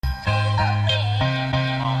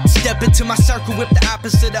step into my circle, whip the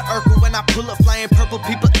opposite of Urkel. When I pull up flying purple,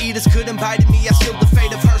 people eaters couldn't bite me. I sealed the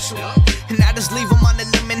fate of Herschel, and I just leave them on the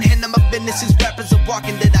limb and hand them my business. His rappers are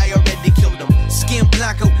walking that I already killed them. Skin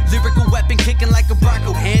Blanco, lyrical weapon kicking like a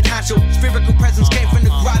Bronco. Head honcho, spherical presence came from the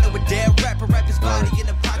grotto. A dead rapper, rap his body in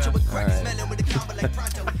a poncho. With crack smelling with a combo like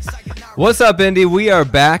pronto. What's up, Indy? We are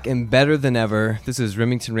back and better than ever. This is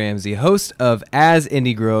Remington Ramsey, host of As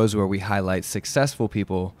Indy Grows, where we highlight successful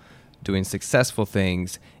people doing successful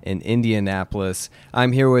things in Indianapolis.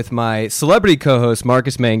 I'm here with my celebrity co-host,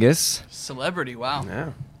 Marcus Mangus. Celebrity, wow.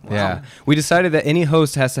 Yeah. Yeah. We decided that any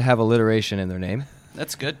host has to have alliteration in their name.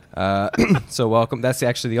 That's good. So welcome. That's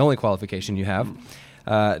actually the only qualification you have.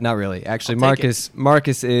 Not really. Actually, I'll take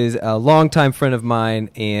Marcus is a longtime friend of mine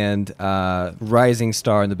and rising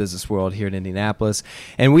star in the business world here in Indianapolis.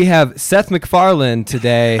 And we have Seth MacFarlane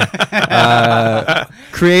today,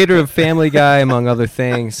 creator of Family Guy, among other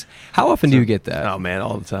things. How often do you get that? Oh man,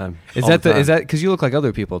 all the time. Is that because you look like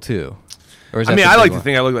other people too? Or is that I like to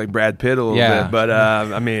think I look like Brad Pitt a little bit, but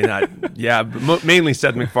mainly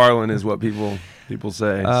Seth MacFarlane is what people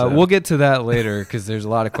say. We'll get to that later because there's a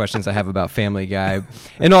lot of questions I have about Family Guy.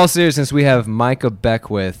 In all seriousness, we have Micah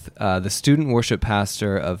Beckwith, the student worship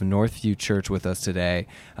pastor of Northview Church, with us today.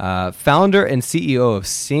 Founder and CEO of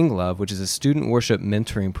Sing Love, which is a student worship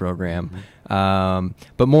mentoring program. Mm-hmm.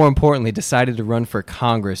 But more importantly, decided to run for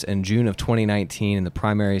Congress in June of 2019, and the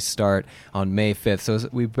primaries start on May 5th. So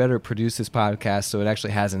we better produce this podcast so it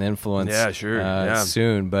actually has an influence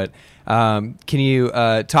soon. But can you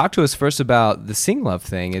talk to us first about the Sing Love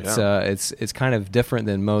thing? It's kind of different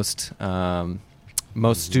than most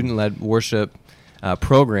student-led worship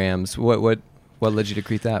programs. What led you to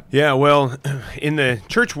create that? Yeah, well, in the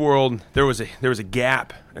church world, there was a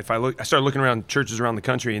gap. I started looking around churches around the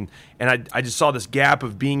country, and I just saw this gap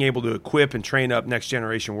of being able to equip and train up next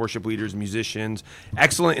generation worship leaders and musicians,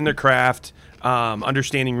 excellent in their craft,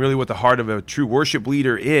 understanding really what the heart of a true worship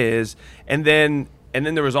leader is, and then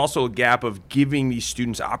there was also a gap of giving these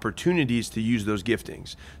students opportunities to use those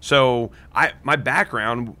giftings. So my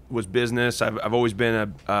background was business. I've always been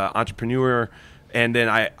an entrepreneur, and then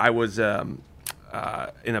I was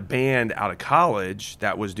in a band out of college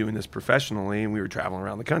that was doing this professionally, and we were traveling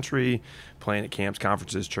around the country, playing at camps,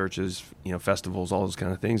 conferences, churches, festivals, all those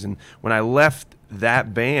kind of things. And when I left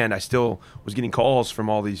that band, I still was getting calls from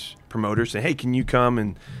all these promoters saying, "Hey, can you come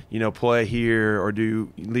and play here or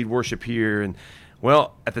do lead worship here?" And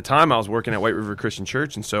well, at the time I was working at White River Christian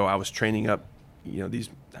Church, and so I was training up these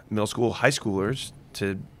middle school, high schoolers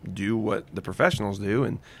to do what the professionals do.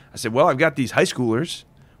 And I said, "Well, I've got these high schoolers.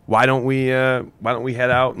 Why don't we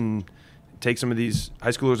head out and take some of these high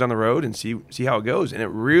schoolers on the road and see how it goes?" And it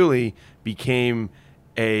really became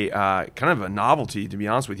a kind of a novelty, to be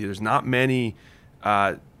honest with you. There's not many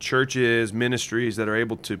churches, ministries that are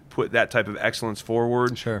able to put that type of excellence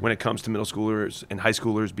forward when it comes to middle schoolers and high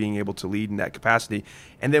schoolers being able to lead in that capacity.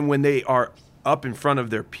 And then when they are up in front of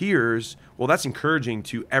their peers, well, that's encouraging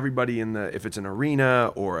to everybody if it's an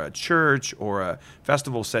arena or a church or a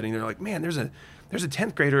festival setting. They're like, "Man, there's a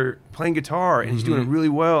 10th grader playing guitar, and he's doing it really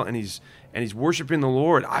well, and he's worshiping the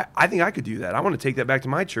Lord. I think I could do that. I want to take that back to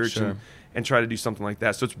my church and try to do something like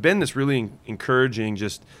that." So it's been this really encouraging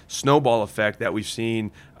just snowball effect that we've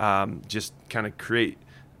seen just kind of create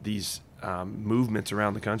these movements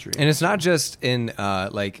around the country. And it's not just in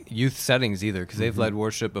like youth settings either, because they've led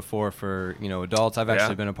worship before for adults. I've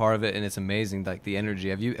actually been a part of it, and it's amazing. Like the energy.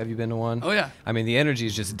 Have you been to one? Oh yeah. I mean, the energy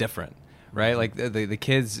is just different. Right, like the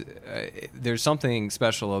kids, there's something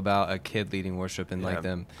special about a kid leading worship and like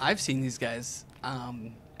them. I've seen these guys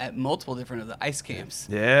at multiple different of the ice camps.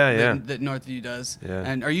 That Northview does. Yeah.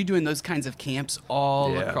 And are you doing those kinds of camps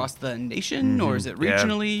all across the nation, or is it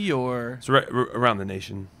regionally, or? It's around the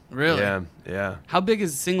nation. Really? Yeah. How big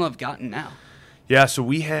has Sing Love gotten now? Yeah, so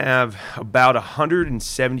we have about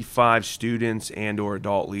 175 students and or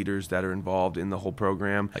adult leaders that are involved in the whole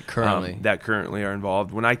program. Like currently? That currently are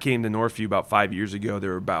involved. When I came to Northview about 5 years ago, there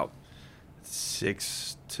were about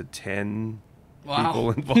 6 to 10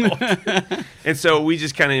 people involved. And so we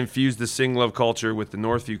just kind of infused the Sing Love culture with the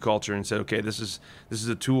Northview culture and said, okay, this is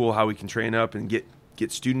a tool how we can train up and get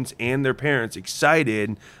students and their parents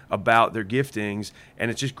excited about their giftings, and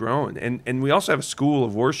it's just growing. And we also have a school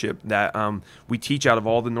of worship that we teach out of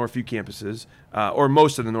all the Northview campuses, or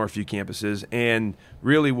most of the Northview campuses. And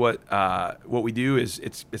really, what we do is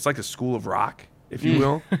it's like a school of rock, if you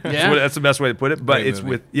will. Yeah. That's the best way to put it. But Great it's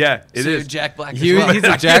movie. it so is. Jack Black. He's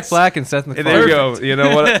a Jack Black and Seth MacFarlane. There you go. You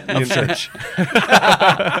know what?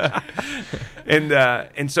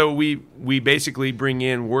 And so we basically bring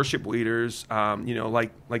in worship leaders,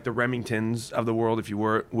 like the Remingtons of the world, if you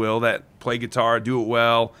will, that play guitar, do it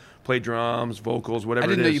well, play drums, vocals, whatever. I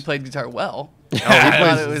didn't it know is. you played guitar well. Oh, he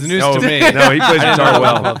plays. it was news to me. No, he plays guitar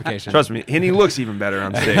well. Qualification. Trust me, and he looks even better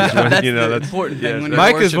on stage. That's You know, the that's important thing yes, when you're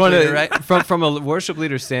Mike a is worship one leader, of right? from a worship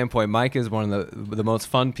leader standpoint. Mike is one of the most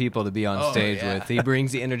fun people to be on Oh, stage yeah. with. He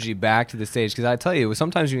brings the energy back to the stage because I tell you,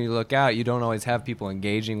 sometimes when you look out, you don't always have people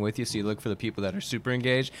engaging with you. So you look for the people that are super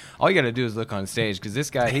engaged. All you got to do is look on stage because this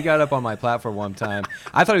guy, he got up on my platform one time.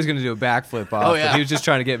 I thought he was going to do a backflip off, Oh, yeah. but he was just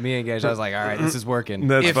trying to get me engaged. I was like, all right, this is working.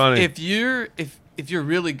 That's funny. If you're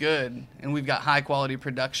really good and we've got high quality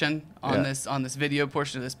production on Yeah. this video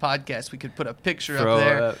portion of this podcast, we could put a picture Throw up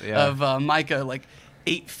there it up, yeah. of Micah like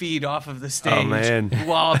 8 feet off of the stage Oh, man.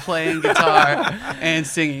 while playing guitar and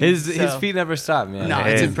singing. His So, feet never stop, man. No,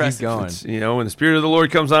 it's He's impressive. going. It's, you know, when the Spirit of the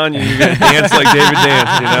Lord comes on you, you're going to dance like David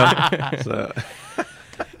danced, you know? So,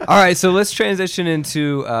 All right, so let's transition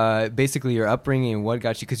into basically your upbringing and what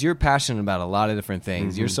got you, because you're passionate about a lot of different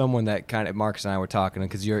things. You're someone that kind of, Marcus and I were talking,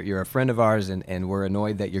 because you're a friend of ours, and we're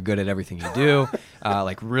annoyed that you're good at everything you do,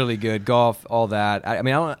 like really good golf, all that. I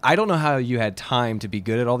mean, I don't know how you had time to be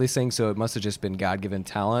good at all these things, so it must have just been God-given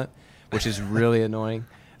talent, which is really annoying.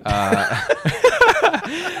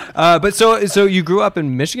 But so you grew up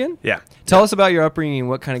in Michigan? yeah. Tell us about your upbringing and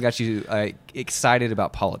what kind of got you excited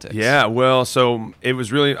about politics. Yeah, well, so it was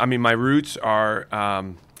really, I mean, my roots are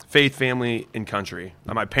faith, family, and country.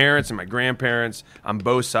 My parents and my grandparents on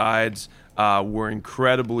both sides were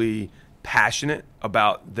incredibly passionate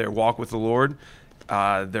about their walk with the Lord,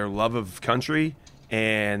 their love of country,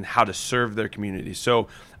 and how to serve their community. So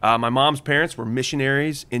my mom's parents were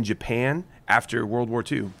missionaries in Japan after World War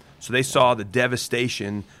II. So they saw the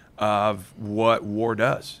devastation of what war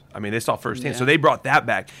does. I mean, they saw firsthand. Yeah. So they brought that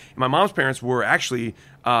back. And my mom's parents were actually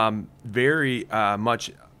very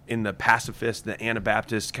much in the pacifist, the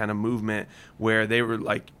Anabaptist kind of movement, where they were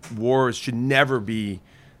like, wars should never be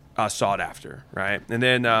sought after, right? And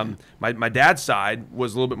then my dad's side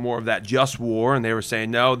was a little bit more of that just war, and they were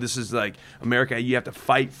saying, no, this is like America, you have to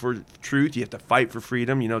fight for truth, you have to fight for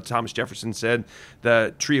freedom. You know, Thomas Jefferson said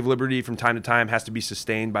the tree of liberty from time to time has to be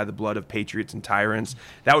sustained by the blood of patriots and tyrants.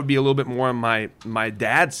 That would be a little bit more on my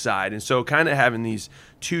dad's side. And so kind of having these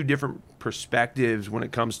two different perspectives when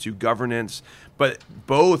it comes to governance, but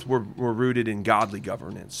both were rooted in godly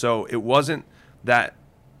governance. So it wasn't that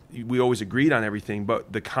we always agreed on everything,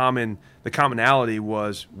 but the commonality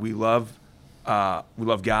was we love God,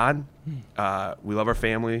 we love our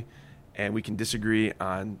family, and we can disagree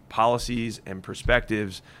on policies and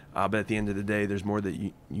perspectives, but at the end of the day, there's more that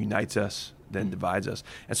unites us than divides us.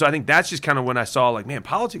 And so I think that's just kind of when I saw, like, man,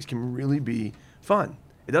 politics can really be fun.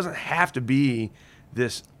 It doesn't have to be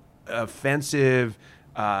this offensive,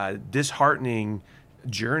 disheartening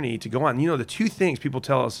journey to go on. You know, the two things people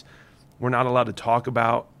tell us we're not allowed to talk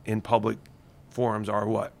about in public forums are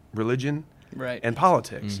what? Religion and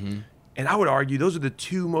politics. Mm-hmm. And I would argue those are the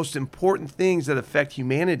two most important things that affect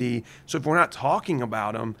humanity. So if we're not talking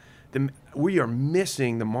about them, then we are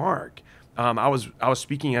missing the mark. I was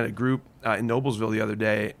speaking at a group in Noblesville the other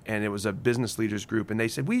day, and it was a business leaders group, and they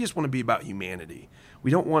said, we just want to be about humanity.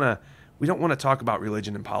 We don't want to talk about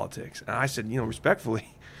religion and politics. And I said, you know,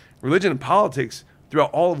 respectfully, religion and politics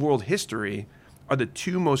throughout all of world history are the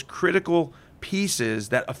two most critical pieces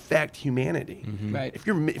that affect humanity. Mm-hmm. Right. If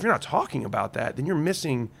you're not talking about that, then you're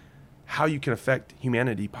missing how you can affect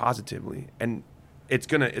humanity positively, and it's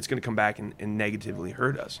gonna come back and negatively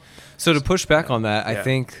hurt us. So to push back on that, Yeah.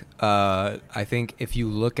 I think if you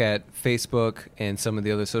look at Facebook and some of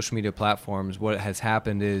the other social media platforms, what has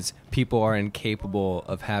happened is people are incapable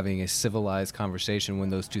of having a civilized conversation when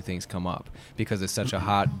those two things come up because it's such a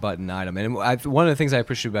hot button item. And one of the things I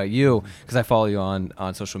appreciate about you, because I follow you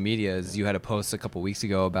on social media, is you had a post a couple weeks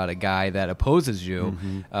ago about a guy that opposes you,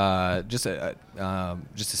 just a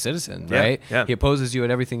citizen, right? Yeah. He opposes you at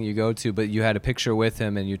everything you go to, but you had a picture with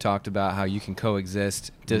him and you talked about how you can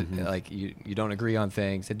coexist. Like you don't agree on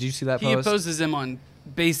things. Did you see that He post? opposes him on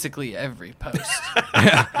basically every post.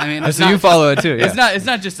 I mean, it's So you follow it too. Yeah. It's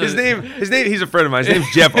not just His name, he's a friend of mine. His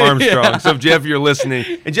name's Jeff Armstrong. So if Jeff, you're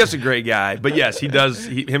listening, and Jeff's a great guy, but yes,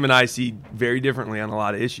 him and I see very differently on a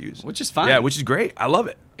lot of issues. Which is fine. Yeah, which is great. I love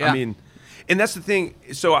it. Yeah. I mean, and that's the thing.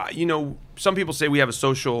 So, you know, some people say we have a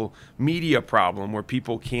social media problem where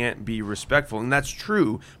people can't be respectful, and that's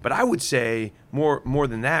true. But I would say more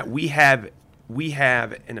than that, we have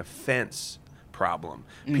an offense problem.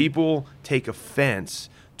 People take offense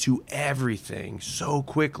to everything so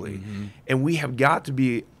quickly, and we have got to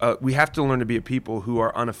be we have to learn to be a people who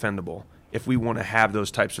are unoffendable if we want to have those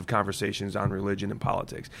types of conversations on religion and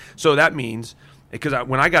politics. So that means, because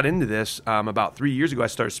when I got into this about 3 years ago, I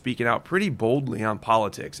started speaking out pretty boldly on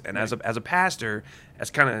politics, and as a pastor,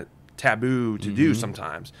 that's kind of taboo to do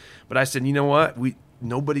sometimes. But I said, you know what?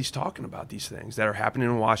 Nobody's talking about these things that are happening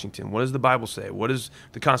in Washington. What does the Bible say? What does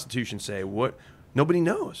the Constitution say? Nobody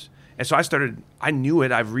knows. And so I knew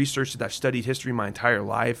it. I've researched it. I've studied history my entire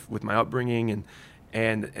life with my upbringing.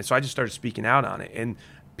 And so I just started speaking out on it. And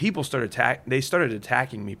people started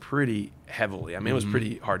attacking me pretty heavily. I mean, it was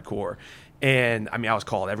pretty hardcore. And I mean, I was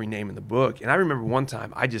called every name in the book. And I remember one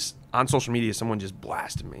time on social media, someone just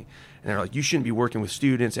blasted me. And they're like, you shouldn't be working with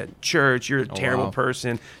students at church. You're a terrible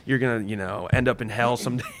person. You're going to, end up in hell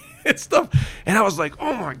someday and stuff. And I was like,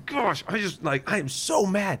 oh my gosh, I am so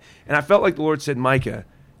mad. And I felt like the Lord said, Micah,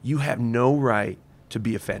 you have no right to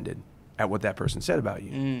be offended at what that person said about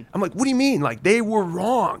you. I'm like, what do you mean? Like, they were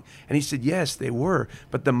wrong. And he said, yes, they were.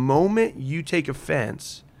 But the moment you take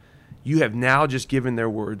offense, you have now just given their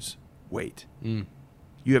words weight.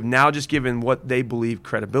 You have now just given what they believe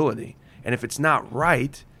credibility. And if it's not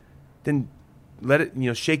right, then let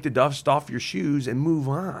it, shake the dust off your shoes and move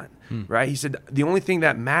on, right? He said, the only thing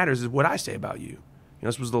that matters is what I say about you.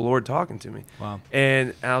 This was the Lord talking to me. Wow.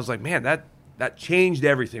 And I was like, man, that changed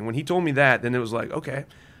everything. When he told me that, then it was like, okay,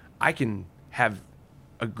 I can have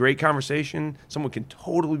a great conversation. Someone can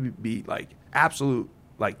totally be like absolute,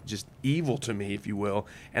 like just evil to me, if you will.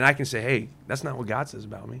 And I can say, hey, that's not what God says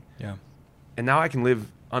about me. Yeah. And now I can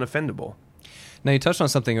live unoffendable. Now, you touched on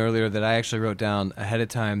something earlier that I actually wrote down ahead of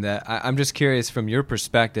time that I'm just curious from your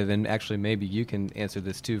perspective, and actually maybe you can answer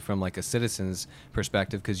this too from like a citizen's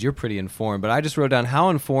perspective because you're pretty informed. But I just wrote down, how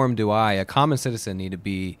informed do I, a common citizen, need to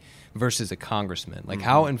be versus a congressman? Like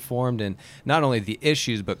how informed in not only the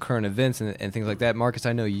issues but current events and things like that. Marcus,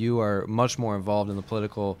 I know you are much more involved in the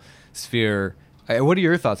political sphere. What are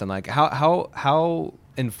your thoughts on like how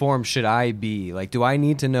informed should I be? Like, do I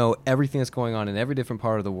need to know everything that's going on in every different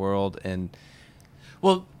part of the world? And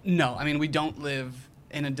well, no. I mean, we don't live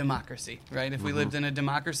in a democracy, right? If we lived in a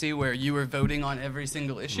democracy where you were voting on every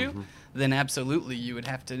single issue, then absolutely you would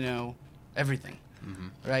have to know everything,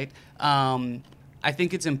 right? I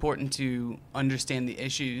think it's important to understand the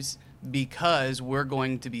issues because we're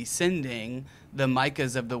going to be sending the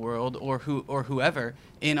Micahs of the world or whoever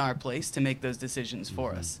in our place to make those decisions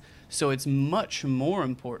for us. So it's much more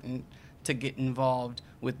important to get involved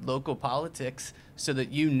with local politics so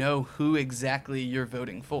that you know who exactly you're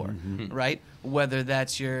voting for, right? Whether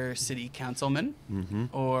that's your city councilman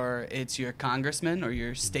or it's your congressman or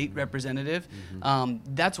your state representative.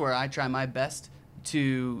 That's where I try my best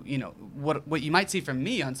to, what you might see from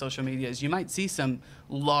me on social media is you might see some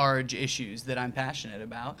large issues that I'm passionate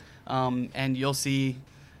about, and you'll see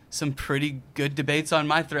some pretty good debates on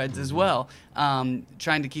my threads as well,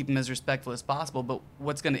 trying to keep them as respectful as possible. But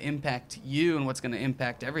what's going to impact you and what's going to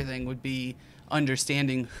impact everything would be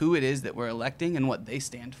understanding who it is that we're electing and what they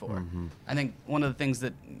stand for. I think one of the things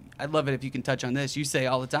that I'd love it if you can touch on this, you say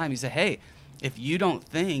all the time, you say, hey, if you don't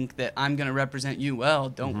think that I'm going to represent you well,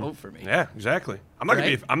 don't vote for me. Yeah, exactly. I'm not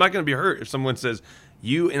going to be hurt if someone says,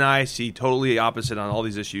 you and I see totally opposite on all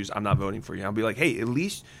these issues. I'm not voting for you. I'll be like, hey, at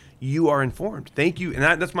least you are informed. Thank you. And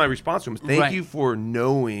that's my response to him. Thank you for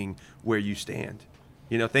knowing where you stand.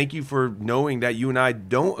 Thank you for knowing that you and I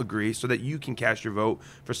don't agree so that you can cast your vote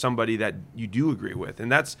for somebody that you do agree with.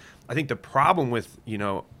 And that's, I think, the problem with,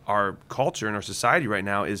 our culture and our society right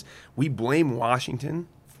now is we blame Washington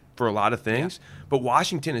for a lot of things, but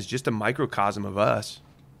Washington is just a microcosm of us.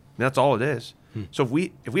 And that's all it is. So if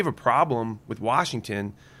we have a problem with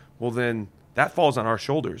Washington, well, then that falls on our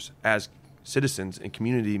shoulders as citizens and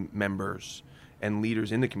community members and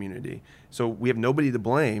leaders in the community. So we have nobody to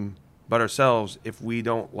blame but ourselves if we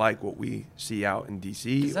don't like what we see out in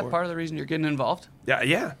D.C. Is that part of the reason you're getting involved?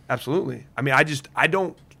 Yeah, absolutely. I mean, I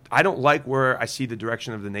don't like where I see the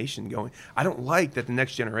direction of the nation going. I don't like that the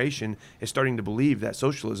next generation is starting to believe that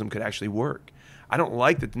socialism could actually work. I don't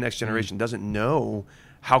like that the next generation doesn't know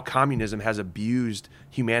how communism has abused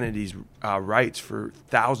humanity's rights for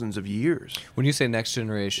thousands of years. When you say next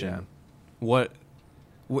generation, what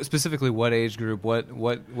specifically what age group,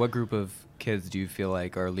 what group of kids do you feel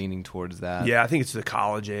like are leaning towards that? Yeah, I think it's the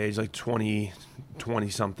college age, like 20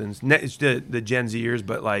 somethings. It's the Gen Zers,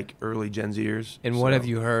 but like early Gen Zers. And what have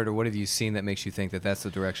you heard or what have you seen that makes you think that that's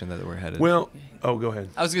the direction that we're headed? Well, go ahead.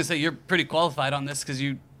 I was going to say you're pretty qualified on this because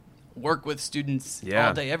you work with students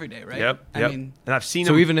all day, every day, right? Yep. I mean, and I've seen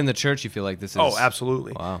so them. even in the church, you feel like this is... Oh,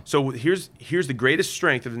 absolutely. Wow. So here's the greatest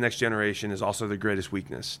strength of the next generation is also their greatest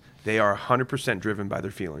weakness. They are 100% driven by their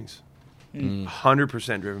feelings.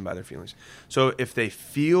 100% driven by their feelings. So if they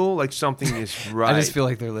feel like something is right... I just feel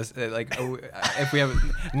like they're listening. Like, if we have...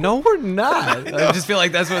 No, we're not. I just feel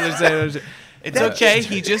like that's what they're saying. It's okay.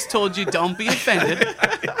 He just told you don't be offended.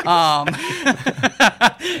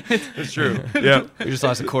 It's true. Yeah. We just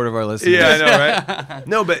lost a quarter of our listeners. Yeah, I know, right?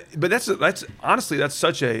 No, but that's honestly, that's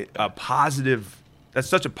such a positive. That's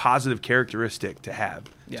such a positive characteristic to have.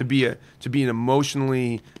 Yeah. To be an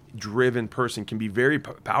emotionally driven person can be very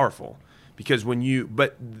powerful, because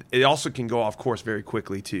but it also can go off course very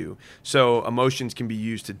quickly too. So emotions can be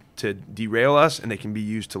used to derail us, and they can be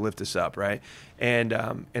used to lift us up, right? And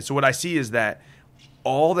so what I see is that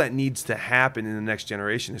all that needs to happen in the next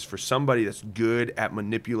generation is for somebody that's good at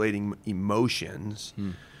manipulating emotions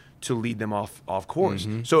to lead them off course.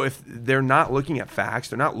 Mm-hmm. So if they're not looking at facts,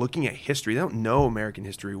 they're not looking at history, they don't know American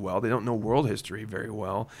history well, they don't know world history very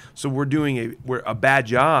well. So we're doing a bad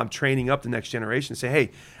job training up the next generation to say,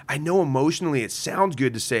 hey, I know emotionally it sounds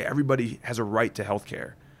good to say everybody has a right to health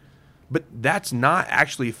care, but that's not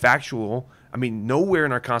actually factual. I mean, nowhere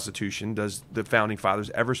in our Constitution does the Founding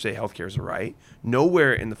Fathers ever say health care is a right.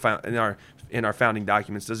 Nowhere in our founding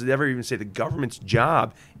documents does it ever even say the government's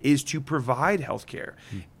job is to provide health care.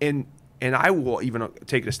 And I will even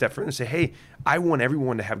take it a step further and say, hey, I want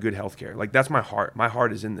everyone to have good health care. Like, that's my heart. My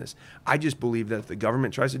heart is in this. I just believe that if the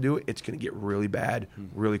government tries to do it, it's going to get really bad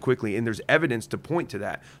really quickly. And there's evidence to point to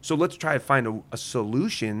that. So let's try to find a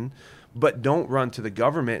solution, but don't run to the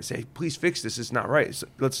government and say, please fix this. It's not right. So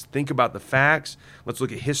let's think about the facts. Let's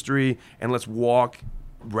look at history, and let's walk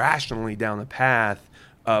rationally down the path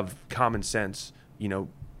of common sense,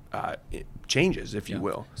 changes, if you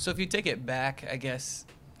will. So if you take it back, I guess,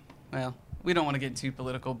 well, we don't want to get too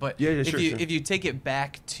political, but sure. if you take it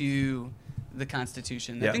back to the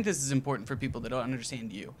Constitution, Yeah. I think this is important for people that don't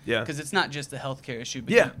understand you. Yeah. Because it's not just the healthcare issue,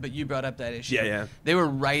 but, Yeah. but you brought up that issue. Yeah. They were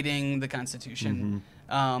writing the Constitution.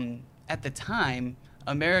 At the time,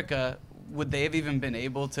 America, would they have even been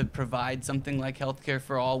able to provide something like healthcare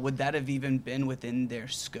for all? Would that have even been within their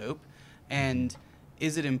scope? And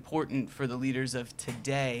is it important for the leaders of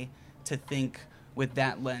today to think with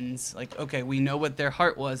that lens? Like, okay, we know what their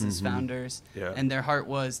heart was as founders, Yeah. and their heart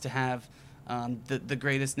was to have the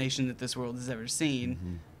greatest nation that this world has ever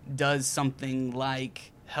seen. Does something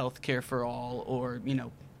like healthcare for all, or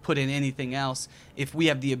put in anything else, if we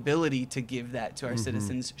have the ability to give that to our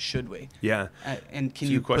citizens, should we? Yeah. And can It's a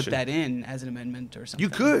you good question. put that in as an amendment or something? You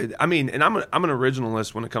could. I mean, and I'm an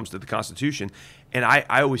originalist when it comes to the Constitution. And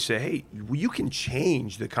I always say, hey, you can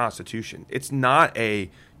change the Constitution. It's not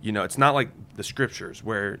it's not like the scriptures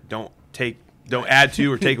where don't add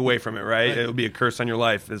to or take away from it, right? It'll be a curse on your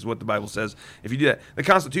life, is what the Bible says. If you do that, the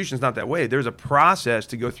Constitution is not that way. There's a process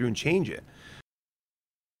to go through and change it.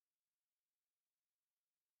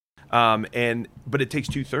 But it takes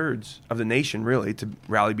 2/3 of the nation really to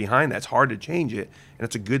rally behind that. It's hard to change it, and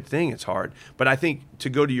it's a good thing. It's hard, but I think, to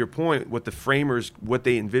go to your point, what the framers, what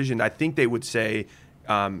they envisioned, I think they would say,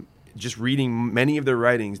 just reading many of their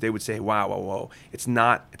writings, they would say, "Whoa, it's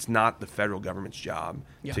not the federal government's job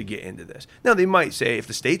to get into this." Now they might say, if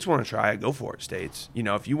the states want to try it, go for it, states.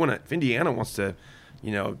 If Indiana wants to,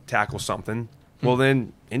 tackle something, well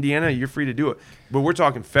then Indiana, you're free to do it. But we're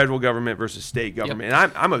talking federal government versus state government,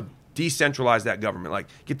 and I'm a decentralize that government, like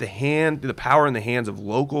get the power in the hands of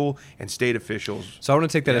local and state officials. So I want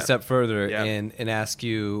to take that Yeah. a step further Yeah. and ask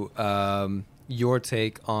you your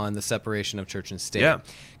take on the separation of church and state. Yeah.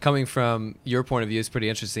 Coming from your point of view, it's pretty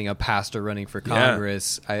interesting. A pastor running for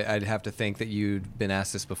Congress, I'd have to think that you'd been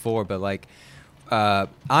asked this before, but I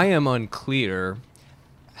am unclear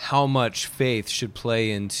how much faith should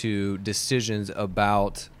play into decisions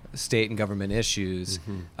about state and government issues.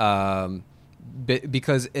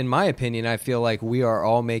 Because in my opinion, I feel like we are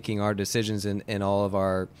all making our decisions in all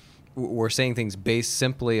of we're saying things based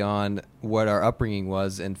simply on what our upbringing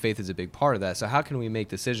was, and faith is a big part of that. So how can we make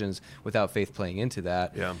decisions without faith playing into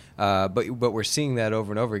that? Yeah. But we're seeing that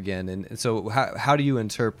over and over again. And so how do you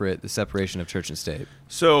interpret the separation of church and state?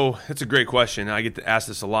 So that's a great question. I get to ask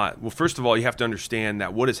this a lot. Well, first of all, you have to understand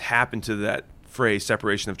that what has happened to that phrase,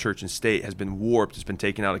 separation of church and state, has been warped. It's been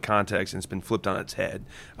taken out of context, and it's been flipped on its head.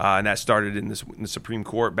 And that started in the Supreme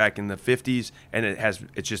Court back in the 50s, and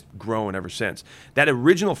it's just grown ever since. That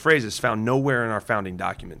original phrase is found nowhere in our founding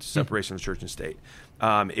documents, separation of church and state.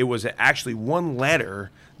 It was actually one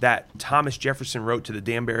letter that Thomas Jefferson wrote to the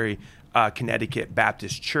Danbury, Connecticut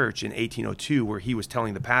Baptist Church in 1802, where he was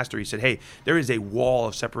telling the pastor, he said, hey, there is a wall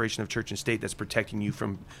of separation of church and state that's protecting you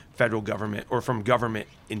from federal government or from government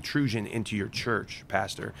intrusion into your church,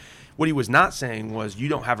 pastor. What he was not saying was, you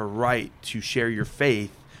don't have a right to share your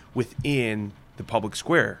faith within the public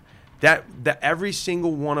square. That every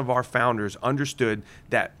single one of our founders understood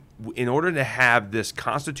that in order to have this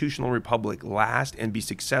constitutional republic last and be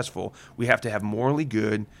successful, we have to have morally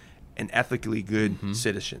good and ethically good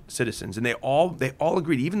citizens. And they all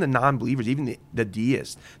agreed, even the non-believers, even the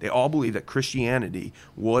deists, they all believe that Christianity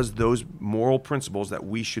was those moral principles that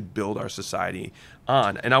we should build our society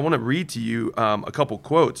on. And I want to read to you a couple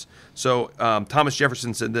quotes. So Thomas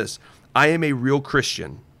Jefferson said this: "I am a real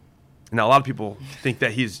Christian." Now, a lot of people think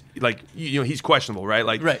that he's like, he's questionable, right?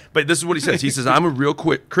 Like, right. But this is what he says. He says, "I'm a real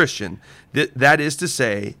Christian. That is to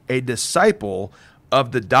say, a disciple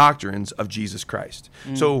of the doctrines of Jesus Christ."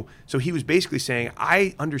 So he was basically saying,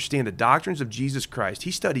 I understand the doctrines of Jesus Christ.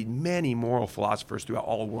 He studied many moral philosophers throughout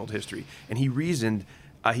all of world history. And he reasoned,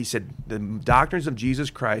 he said, the doctrines of Jesus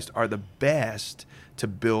Christ are the best to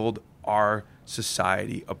build our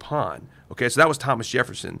society upon. Okay, so that was Thomas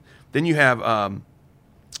Jefferson. Then you have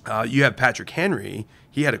Patrick Henry.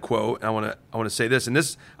 He had a quote, and I want to say this, and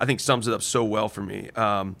this I think sums it up so well for me.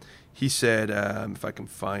 He said, if I can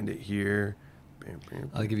find it here.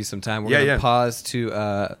 I'll give you some time. We're going to pause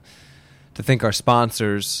to thank our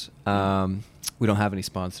sponsors. We don't have any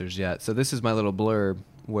sponsors yet. So this is my little blurb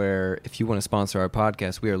where if you want to sponsor our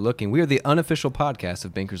podcast, we are the unofficial podcast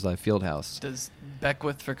of Bankers Life Fieldhouse. Does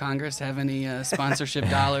Beckwith for Congress have any sponsorship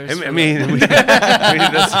dollars? I mean,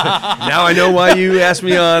 now I know why you asked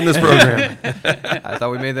me on this program. I thought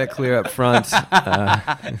we made that clear up front.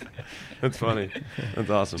 That's funny.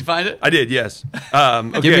 That's awesome. Did you find it? I did, yes.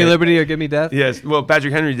 Okay. Give me liberty or give me death? Yes. Well,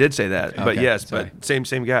 Patrick Henry did say that, but Okay, yes, sorry. but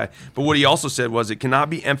same guy. But what he also said was, it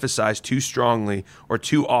cannot be emphasized too strongly or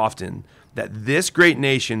too often that this great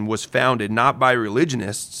nation was founded not by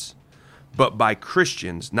religionists, but by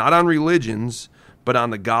Christians, not on religions, but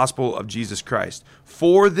on the gospel of Jesus Christ.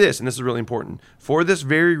 For this, and this is really important, for this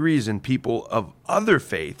very reason, people of other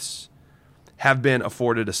faiths have been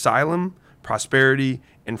afforded asylum, prosperity,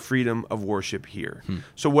 and freedom of worship here.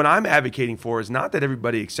 So what I'm advocating for is not that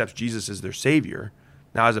everybody accepts Jesus as their Savior.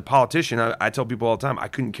 Now, as a politician, I tell people all the time, I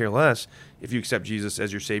couldn't care less if you accept Jesus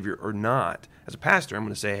as your Savior or not. As a pastor, I'm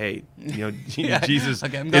going to say, hey, Jesus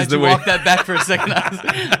okay, I'm is glad the you way. walked that back for a second.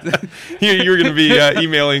 You're going to be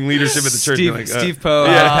emailing leadership at the church. Steve, like, Steve Poe,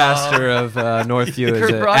 pastor of Northview, is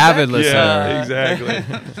an Broadback? avid listener. Yeah,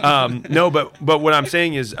 exactly. No, but what I'm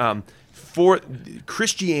saying is, for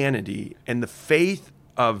Christianity and the faith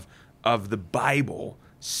of the Bible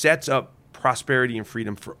sets up prosperity and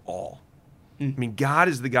freedom for all. I mean, God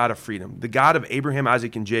is the God of freedom. The God of Abraham,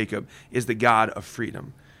 Isaac, and Jacob is the God of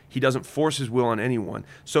freedom. He doesn't force his will on anyone.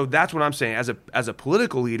 So that's what I'm saying. As a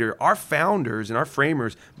political leader, our founders and our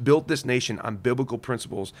framers built this nation on biblical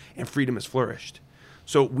principles, and freedom has flourished.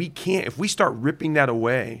 So we can't, if we start ripping that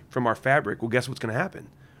away from our fabric, well, guess what's going to happen?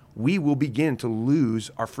 We will begin to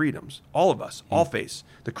lose our freedoms. All of us, all faiths,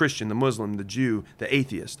 the Christian, the Muslim, the Jew, the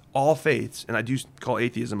atheist, all faiths, and I do call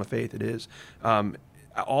atheism a faith, it is,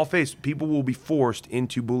 all faiths, people will be forced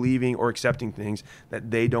into believing or accepting things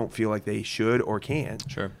that they don't feel like they should or can.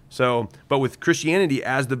 Sure. So, but with Christianity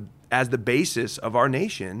as the basis of our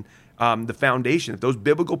nation, the foundation, if those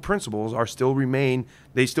biblical principles still remain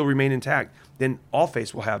intact, then all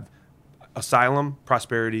faiths will have asylum,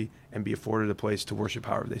 prosperity, and be afforded a place to worship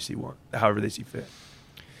however they see fit.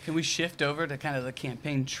 Can we shift over to kind of the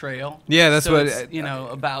campaign trail? Yeah, that's so what it's,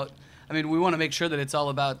 about. I mean, we want to make sure that it's all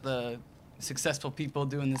about the successful people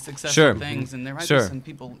doing the successful Sure. things, and there might Sure. be some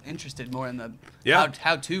people interested more in the Yeah.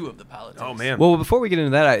 how-to of the politics. Oh man. Well, before we get into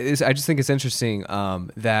that, I just think it's interesting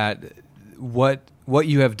that what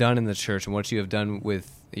you have done in the church and what you have done with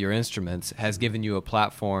your instruments has given you a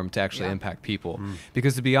platform to actually impact people.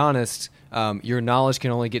 Because to be honest, your knowledge can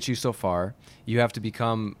only get you so far. You have to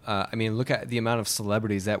become, look at the amount of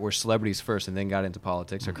celebrities that were celebrities first and then got into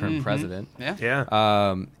politics, our current president.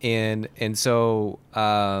 Yeah.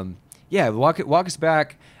 Yeah. Walk us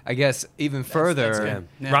back, I guess, even further. that's Yeah. good.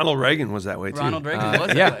 Yeah. Ronald Reagan was that way too. Ronald Reagan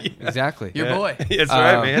was Yeah, that way. exactly. Your boy. That's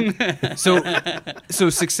right, man. So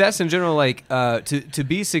success in general, like to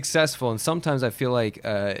be successful, and sometimes I feel like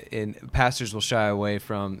pastors will shy away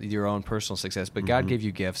from your own personal success, but God gave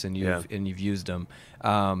you gifts and you've used them.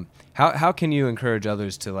 How can you encourage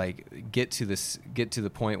others to like get to the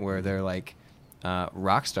point where they're like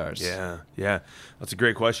rock stars? Yeah. That's a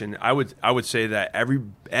great question. I would say that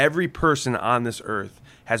every person on this earth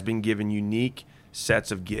has been given unique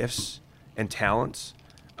sets of gifts and talents.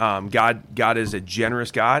 God is a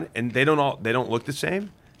generous God, and they don't look the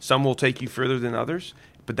same. Some will take you further than others,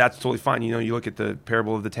 but that's totally fine. You look at the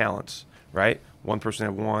parable of the talents, right? One person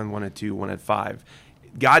had one had two, one had five.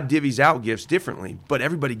 God divvies out gifts differently, but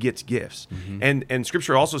everybody gets gifts. And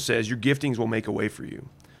Scripture also says your giftings will make a way for you.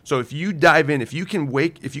 So if you dive in, if you can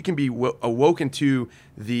be awoken to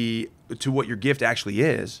what your gift actually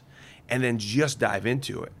is, and then just dive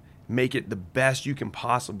into it, make it the best you can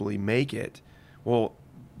possibly make it, well,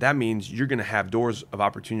 that means you're going to have doors of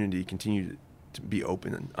opportunity continue to be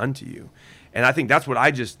open unto you. And I think that's what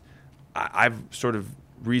I've sort of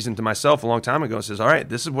reasoned to myself a long time ago and says, all right,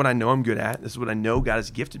 this is what I know I'm good at. This is what I know God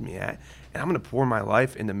has gifted me at. And I'm going to pour my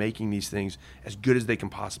life into making these things as good as they can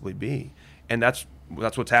possibly be. And that's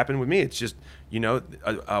what's happened with me. It's just,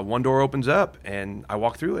 one door opens up and I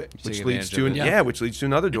walk through it, which leads to which leads to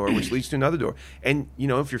another door, which leads to another door. And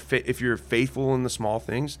if you're faithful in the small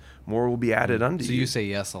things, more will be added unto you. So you say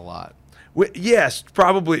yes a lot. Yes,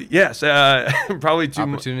 probably. Yes, probably too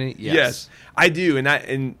much. Opportunity. Yes, I do.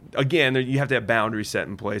 And again, you have to have boundaries set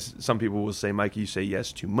in place. Some people will say, "Mikey, you say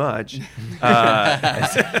yes too much."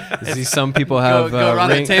 See, some people have go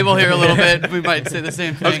around the table here a little bit. We might say the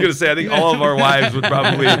same thing. I was going to say, I think all of our wives would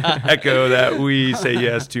probably echo that we say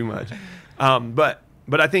yes too much. But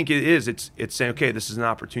I think it is. It's saying, okay, this is an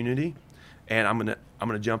opportunity, and I'm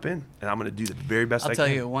gonna jump in, and I'm gonna do the very best I can. I'll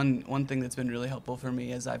tell you one thing that's been really helpful for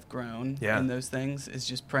me as I've grown in those things is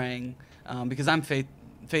just praying, because I'm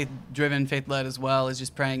faith-driven, faith-led as well. Is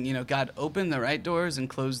just praying, God, open the right doors and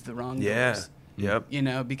close the wrong doors. Yep.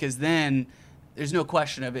 Because then there's no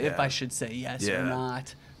question of if I should say yes or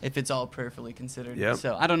not, if it's all prayerfully considered. Yep.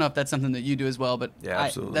 So I don't know if that's something that you do as well, but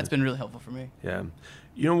absolutely. That's been really helpful for me. Yeah.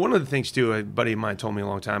 One of the things, too, a buddy of mine told me a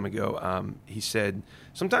long time ago, he said,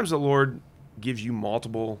 sometimes the Lord gives you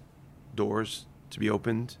multiple doors to be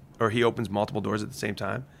opened, or he opens multiple doors at the same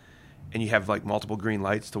time, and you have like multiple green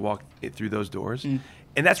lights to walk through those doors. And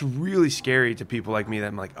that's really scary to people like me that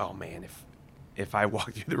I'm like, oh man, if I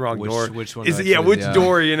walk through the wrong door, which one? Which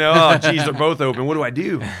door? Oh, geez, they're both open. What do I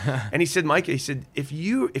do? And he said, Micah, if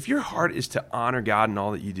your heart is to honor God in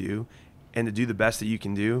all that you do, and to do the best that you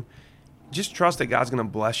can do, just trust that God's going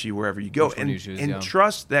to bless you wherever you go, and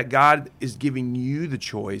trust that God is giving you the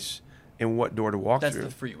choice in what door to walk through. That's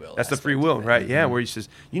the free will. That's the free will, right? Yeah, where he says,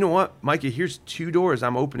 you know what, Micah, here's 2 doors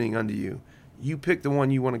I'm opening unto you. You pick the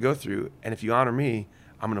one you want to go through, and if you honor me,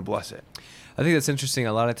 I'm going to bless it. I think that's interesting.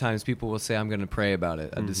 A lot of times people will say, I'm going to pray about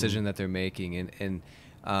it, a decision that they're making. And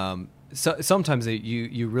so sometimes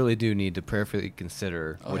you really do need to prayerfully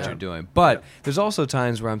consider what you're doing. But there's also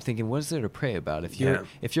times where I'm thinking, what is there to pray about?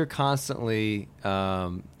 If you're constantly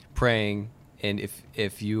praying, and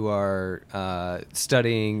if you are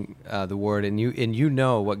studying the Word, and you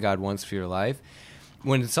know what God wants for your life,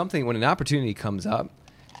 when an opportunity comes up,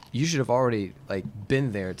 you should have already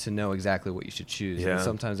been there to know exactly what you should choose. Yeah. And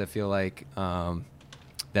sometimes I feel like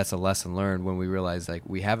that's a lesson learned when we realize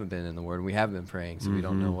we haven't been in the Word and we haven't been praying, so we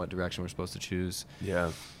don't know what direction we're supposed to choose.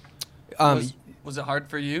 Yeah. Was it hard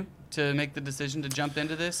for you to make the decision to jump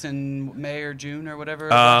into this in May or June or whatever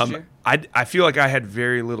last year? I feel like I had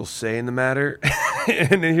very little say in the matter,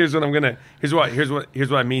 and then here's what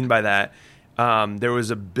I mean by that. There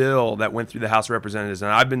was a bill that went through the House of Representatives,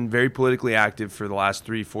 and I've been very politically active for the last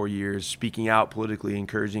 3-4 years, speaking out politically,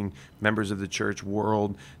 encouraging members of the church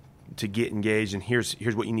world to get engaged, and here's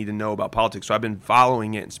what you need to know about politics. So I've been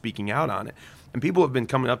following it and speaking out on it. And people have been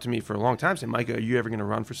coming up to me for a long time saying, Micah, are you ever going to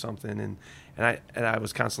run for something? And I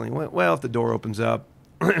was constantly, well, if the door opens up,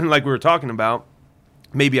 like we were talking about,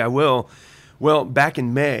 maybe I will. Well, back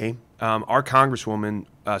in May, our Congresswoman,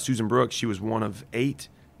 Susan Brooks, she was one of 8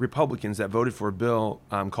 Republicans that voted for a bill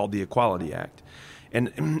called the Equality Act.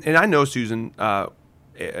 And I know Susan,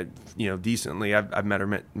 decently. I've met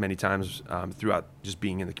her many times throughout just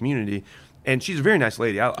being in the community. And she's a very nice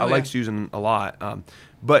lady. I like Susan a lot.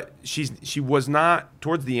 But she was not,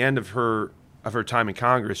 towards the end of her time in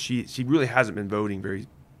Congress, she really hasn't been voting very,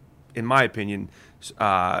 in my opinion,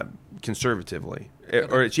 conservatively.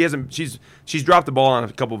 Or she's dropped the ball on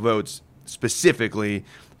a couple votes specifically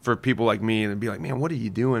for people like me, and be like, man, what are you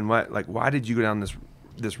doing? Why did you go down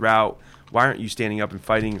this route? Why aren't you standing up and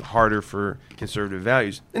fighting harder for conservative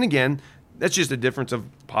values? And again, that's just a difference of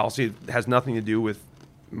policy. It has nothing to do with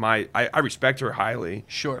I respect her highly.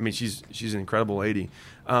 Sure. I mean, she's an incredible lady.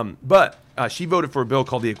 But she voted for a bill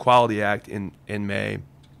called the Equality Act in May.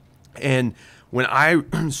 And when I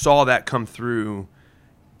saw that come through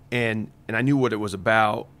and I knew what it was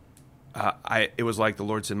about, it was like the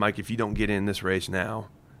Lord said, Mike, if you don't get in this race now,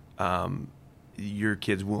 your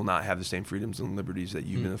kids will not have the same freedoms and liberties that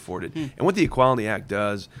you've been afforded. And what the Equality Act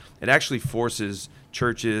does, it actually forces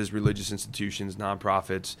churches, religious institutions,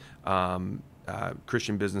 nonprofits,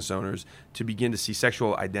 Christian business owners to begin to see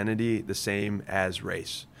sexual identity the same as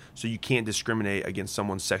race. So you can't discriminate against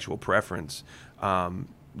someone's sexual preference,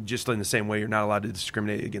 just in the same way you're not allowed to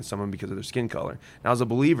discriminate against someone because of their skin color. Now, as a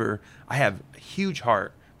believer, I have a huge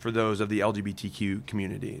heart for those of the LGBTQ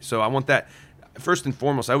community. So I want that, first and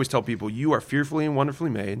foremost, I always tell people, you are fearfully and wonderfully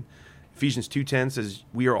made, Ephesians 2:10 says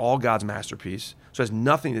we are all God's masterpiece. So it has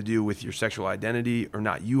nothing to do with your sexual identity or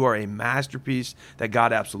not. You are a masterpiece that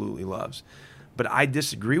God absolutely loves. But I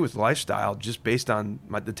disagree with lifestyle just based on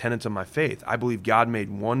the tenets of my faith. I believe God made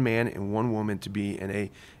one man and one woman to be in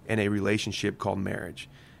a relationship called marriage.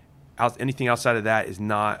 Anything outside of that is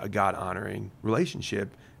not a God-honoring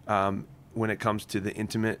relationship when it comes to the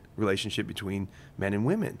intimate relationship between men and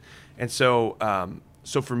women. And so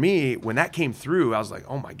for me, when that came through, I was like,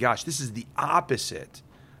 oh my gosh, this is the opposite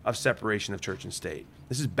of separation of church and state.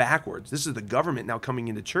 This is backwards. This is the government now coming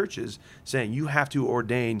into churches saying you have to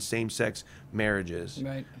ordain same-sex marriages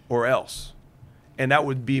or else. And that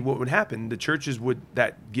would be what would happen. The churches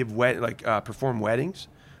that give perform weddings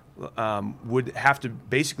would have to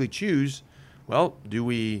basically choose, well, do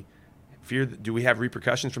we have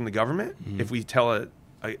repercussions from the government? If we tell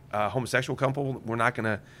a homosexual couple we're not going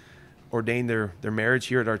to ordain their marriage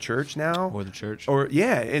here at our church now? Or the church.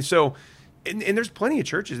 And so... And there's plenty of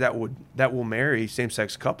churches that will marry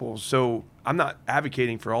same-sex couples. So I'm not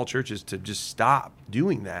advocating for all churches to just stop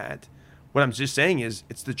doing that. What I'm just saying is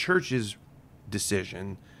it's the church's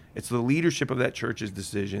decision. It's the leadership of that church's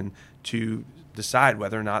decision to decide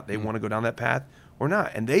whether or not they want to go down that path or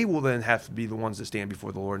not. And they will then have to be the ones that stand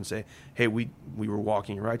before the Lord and say, hey, we were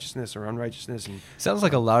walking in righteousness or unrighteousness. And sounds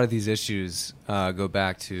like a lot of these issues go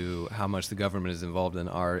back to how much the government is involved in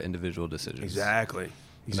our individual decisions. Exactly.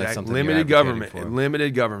 Limited government,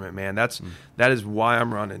 man. That is why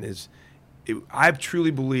I'm running. I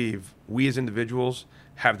truly believe we as individuals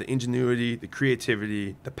have the ingenuity, the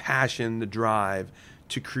creativity, the passion, the drive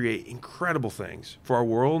to create incredible things for our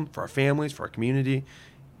world, for our families, for our community,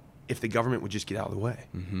 if the government would just get out of the way.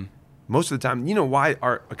 Mm-hmm. Most of the time, you know why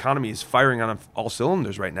our economy is firing on all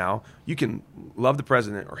cylinders right now? You can love the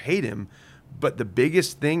president or hate him, but the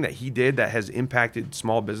biggest thing that he did that has impacted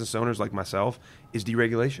small business owners like myself is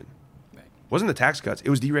deregulation. Right. Wasn't the tax cuts, it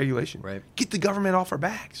was deregulation. Right. Get the government off our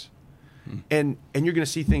backs. And you're going to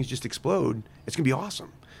see things just explode. It's going to be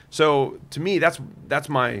awesome. So to me, that's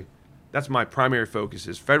my primary focus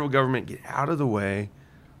is federal government, get out of the way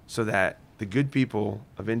so that the good people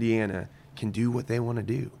of Indiana can do what they want to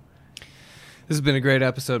do. This has been a great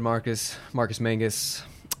episode, Marcus Mangus.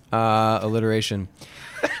 Alliteration.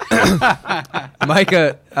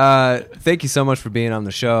 Micah, thank you so much for being on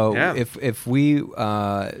the show. Yeah. If we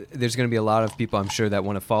there's going to be a lot of people, I'm sure, that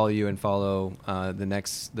want to follow you and follow the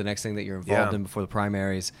next thing that you're involved in before the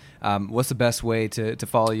primaries. What's the best way to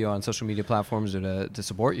follow you on social media platforms or to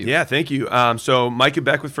support you? Yeah, thank you. So Micah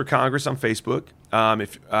Beckwith for Congress on Facebook.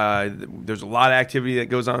 If there's a lot of activity that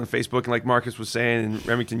goes on Facebook, and like Marcus was saying, and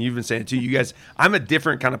Remington, you've been saying it too. You guys, I'm a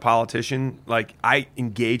different kind of politician. Like I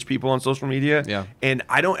engage people on social media, and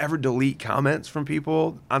I don't ever delete comments from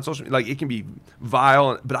people on social. Like it can be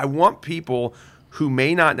vile, but I want people who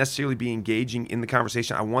may not necessarily be engaging in the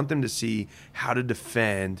conversation. I want them to see how to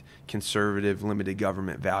defend conservative, limited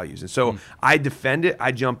government values, and so I defend it.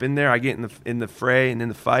 I jump in there. I get in the fray and in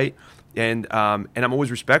the fight. And I'm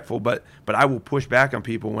always respectful, but I will push back on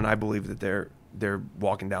people when I believe that they're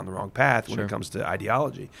walking down the wrong path when it comes to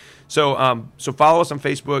ideology. So so follow us on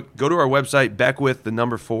Facebook. Go to our website,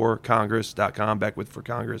 Beckwith4Congress.com,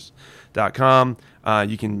 Beckwith4Congress.com.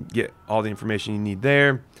 You can get all the information you need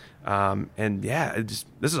there. And yeah, this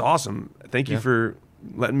is awesome. Thank you for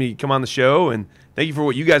letting me come on the show, and thank you for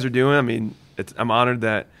what you guys are doing. I mean, I'm honored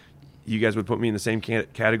that you guys would put me in the same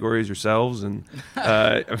category as yourselves, and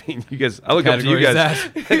I mean, you guys. I look up to you guys.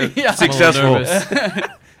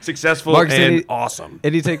 Successful, Marcus, and awesome.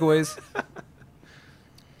 Any takeaways?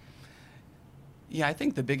 Yeah, I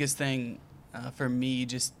think the biggest thing for me,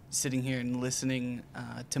 just sitting here and listening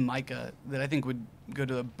to Micah, that I think would go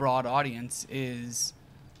to a broad audience, is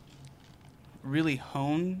really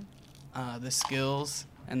hone the skills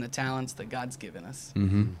and the talents that God's given us,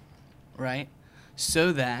 right?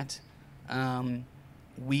 So that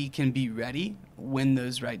we can be ready when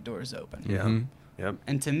those right doors open. Yeah. Yep.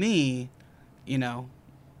 And to me, you know,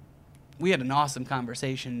 we had an awesome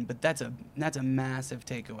conversation, but that's a massive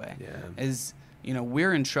takeaway. Yeah. Is, you know,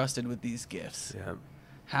 we're entrusted with these gifts. Yeah.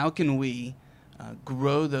 How can we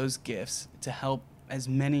grow those gifts to help as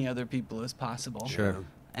many other people as possible? Sure.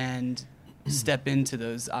 And step into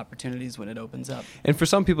those opportunities when it opens up. And for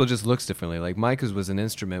some people, it just looks differently. Like Micah's was an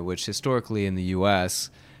instrument, which historically in the U.S.,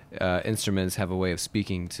 instruments have a way of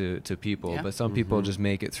speaking to people, but some people just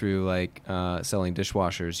make it through like selling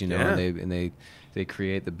dishwashers, you know, and they they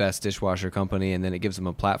create the best dishwasher company, and then it gives them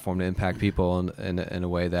a platform to impact people in a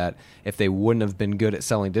way that if they wouldn't have been good at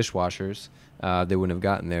selling dishwashers, they wouldn't have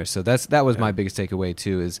gotten there. So that was my biggest takeaway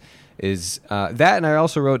too. Is that, and I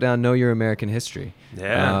also wrote down know your American history.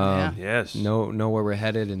 Yes. Know where we're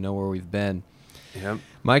headed and know where we've been. Yep.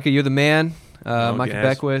 Micah, you're the man. Micah yes.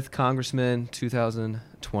 Beckwith, Congressman,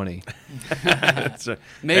 2020.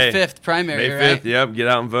 May 5th primary, May 5th, right? Yep, get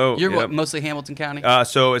out and vote. You're yep. what, mostly Hamilton County?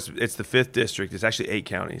 So it's the 5th district. It's actually 8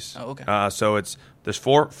 counties. Oh, okay. So there's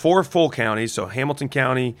four full counties. So Hamilton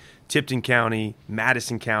County, Tipton County,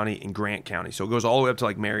 Madison County, and Grant County. So it goes all the way up to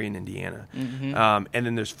like Marion, Indiana. Mm-hmm. And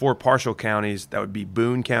then there's 4 partial counties. That would be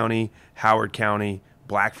Boone County, Howard County,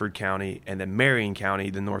 Blackford County, and then Marion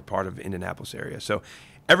County, the north part of Indianapolis area. So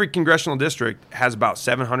every congressional district has about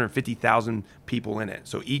 750,000 people in it.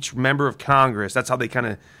 So each member of Congress, that's how they kind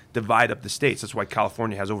of divide up the states. That's why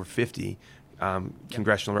California has over 50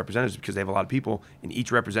 congressional representatives, because they have a lot of people, and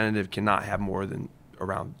each representative cannot have more than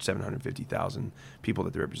around 750,000 people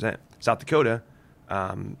that they represent. South Dakota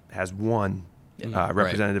has one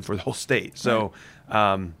representative for the whole state. So,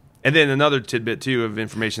 and then another tidbit too of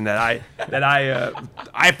information that I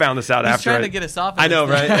found this out He's after. trying to get us off. I know,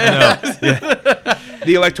 right? I know. Yeah.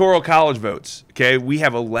 The Electoral College votes. Okay, we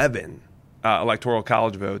have 11 Electoral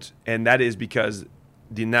College votes, and that is because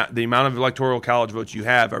the amount of Electoral College votes you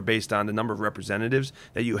have are based on the number of representatives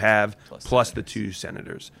that you have plus the 2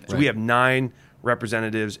 senators. So we have 9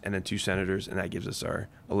 representatives and then 2 senators, and that gives us our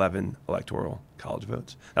 11 Electoral College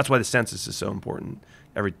votes. That's why the census is so important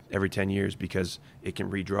every 10 years, because it can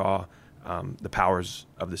redraw the powers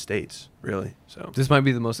of the states, really. So this might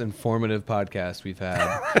be the most informative podcast we've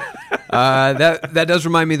had. That does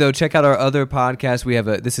remind me, though, check out our other podcast. We have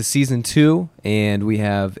this is season 2, and we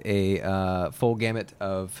have a full gamut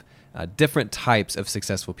of different types of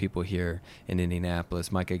successful people here in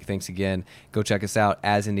Indianapolis. Micah, thanks again. Go check us out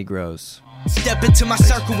as Indy grows. Step into my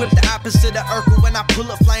circle with the opposite of Urkel. When I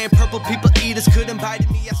pull up flying purple, people eaters couldn't bite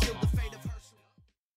me. I still